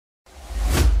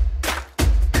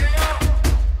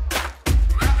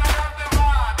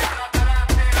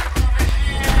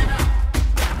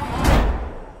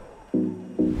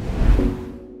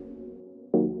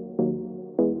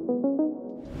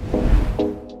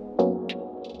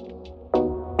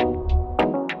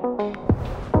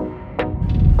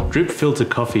Drip filter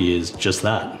coffee is just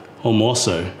that, or more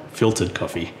so, filtered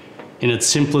coffee. In its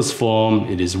simplest form,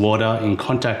 it is water in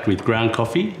contact with ground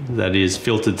coffee that is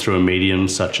filtered through a medium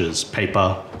such as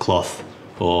paper, cloth,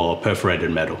 or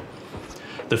perforated metal.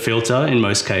 The filter, in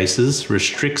most cases,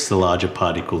 restricts the larger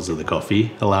particles of the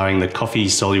coffee, allowing the coffee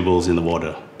solubles in the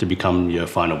water to become your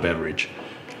final beverage.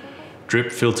 Drip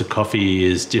filter coffee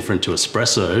is different to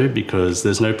espresso because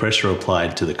there's no pressure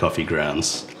applied to the coffee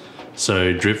grounds.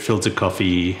 So drip filter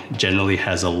coffee generally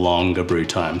has a longer brew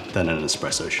time than an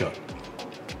espresso shot.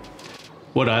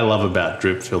 What I love about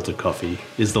drip filter coffee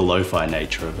is the lo-fi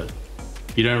nature of it.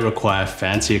 You don't require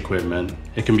fancy equipment,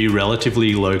 it can be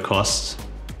relatively low cost,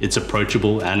 it's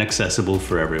approachable and accessible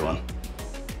for everyone.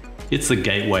 It's the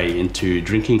gateway into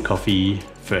drinking coffee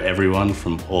for everyone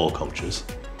from all cultures.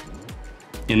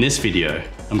 In this video,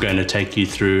 I'm going to take you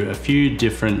through a few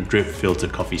different drip filter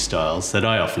coffee styles that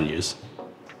I often use.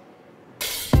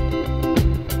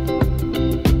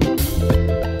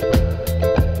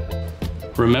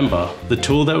 Remember, the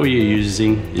tool that we are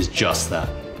using is just that,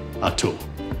 a tool.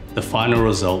 The final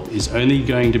result is only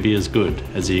going to be as good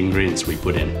as the ingredients we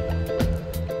put in.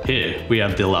 Here, we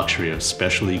have the luxury of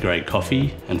specialty grade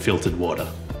coffee and filtered water.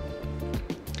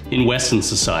 In Western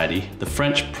society, the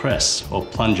French press or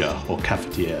plunger or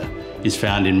cafetiere is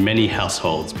found in many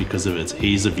households because of its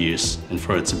ease of use and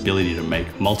for its ability to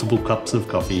make multiple cups of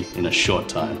coffee in a short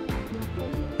time.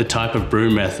 The type of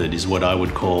brew method is what I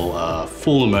would call a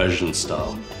full immersion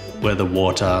style, where the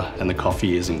water and the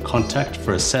coffee is in contact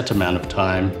for a set amount of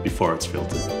time before it's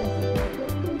filtered.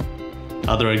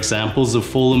 Other examples of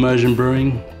full immersion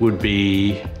brewing would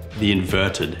be the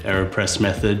inverted AeroPress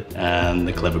method and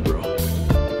the Clever Brewer.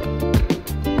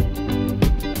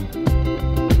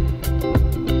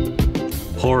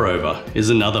 Pour over is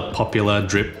another popular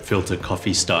drip filter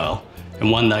coffee style,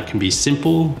 and one that can be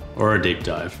simple or a deep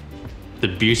dive. The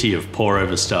beauty of pour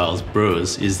over styles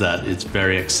brewers is that it's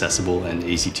very accessible and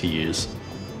easy to use.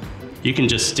 You can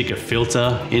just stick a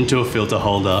filter into a filter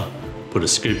holder, put a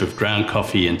scoop of ground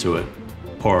coffee into it,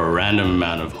 pour a random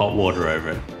amount of hot water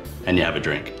over it, and you have a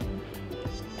drink.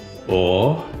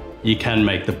 Or you can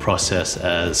make the process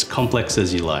as complex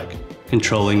as you like,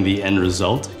 controlling the end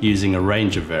result using a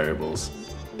range of variables.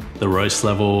 The roast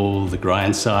level, the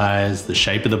grind size, the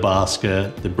shape of the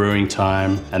basket, the brewing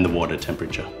time, and the water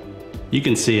temperature. You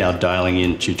can see our dialing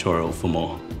in tutorial for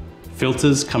more.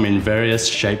 Filters come in various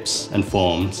shapes and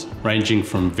forms, ranging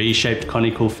from V-shaped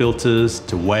conical filters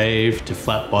to wave to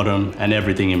flat bottom and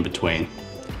everything in between.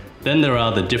 Then there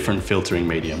are the different filtering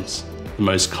mediums, the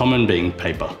most common being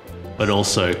paper, but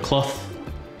also cloth,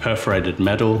 perforated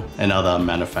metal, and other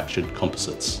manufactured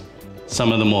composites.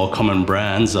 Some of the more common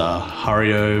brands are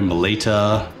Hario,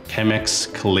 Melita,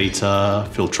 Chemex, Kalita,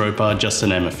 Filtropa, just to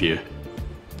name a few.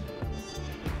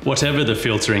 Whatever the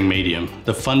filtering medium,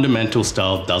 the fundamental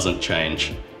style doesn't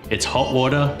change. It's hot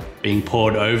water being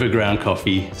poured over ground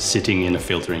coffee sitting in a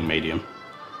filtering medium.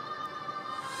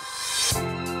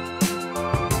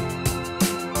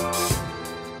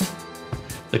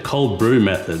 The cold brew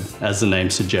method, as the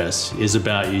name suggests, is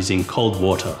about using cold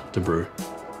water to brew.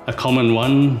 A common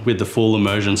one with the full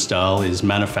immersion style is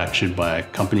manufactured by a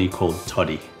company called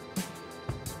Toddy.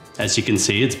 As you can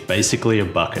see, it's basically a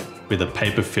bucket with a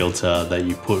paper filter that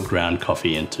you put ground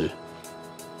coffee into.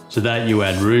 To that you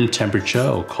add room temperature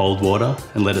or cold water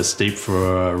and let it steep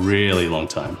for a really long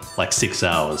time, like 6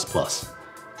 hours plus.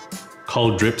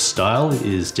 Cold drip style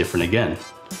is different again.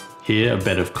 Here, a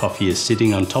bed of coffee is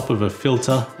sitting on top of a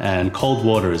filter and cold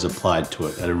water is applied to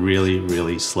it at a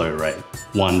really slow rate,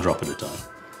 1 drop at a time.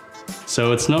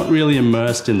 So it's not really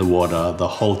immersed in the water the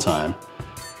whole time,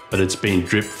 but it's been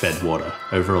drip-fed water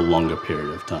over a longer period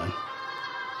of time.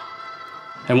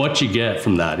 And what you get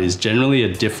from that is generally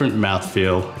a different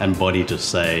mouthfeel and body to,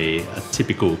 say, a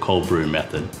typical cold brew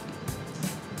method.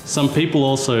 Some people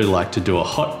also like to do a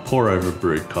hot pour-over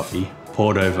brewed coffee,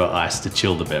 poured over ice to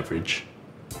chill the beverage.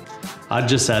 I'd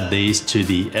just add these to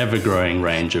the ever-growing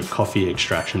range of coffee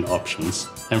extraction options.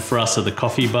 And for us at the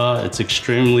coffee bar, it's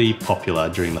extremely popular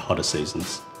during the hotter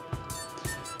seasons.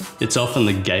 It's often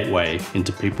the gateway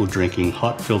into people drinking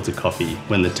hot filter coffee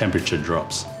when the temperature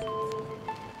drops.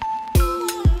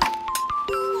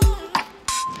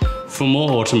 For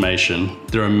more automation,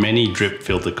 there are many drip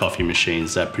filter coffee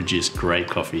machines that produce great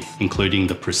coffee, including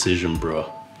the Precision Brewer.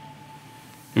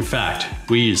 In fact,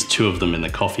 we used 2 of them in the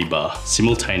coffee bar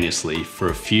simultaneously for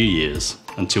a few years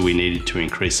until we needed to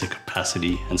increase the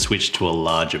capacity and switch to a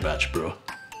larger batch brewer.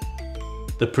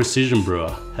 The Precision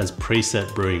Brewer has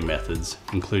preset brewing methods,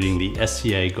 including the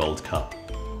SCA Gold Cup,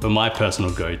 but my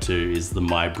personal go-to is the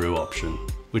My Brew option,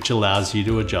 which allows you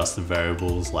to adjust the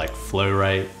variables like flow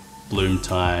rate, bloom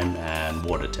time, and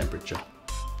water temperature.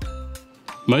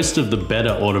 Most of the better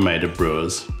automated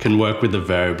brewers can work with the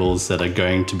variables that are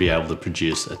going to be able to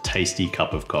produce a tasty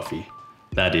cup of coffee.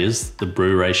 That is, the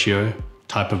brew ratio,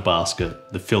 type of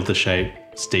basket, the filter shape,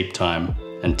 steep time,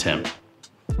 and temp.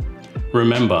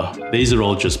 Remember, these are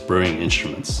all just brewing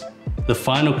instruments. The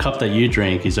final cup that you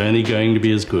drink is only going to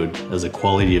be as good as the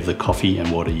quality of the coffee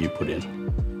and water you put in.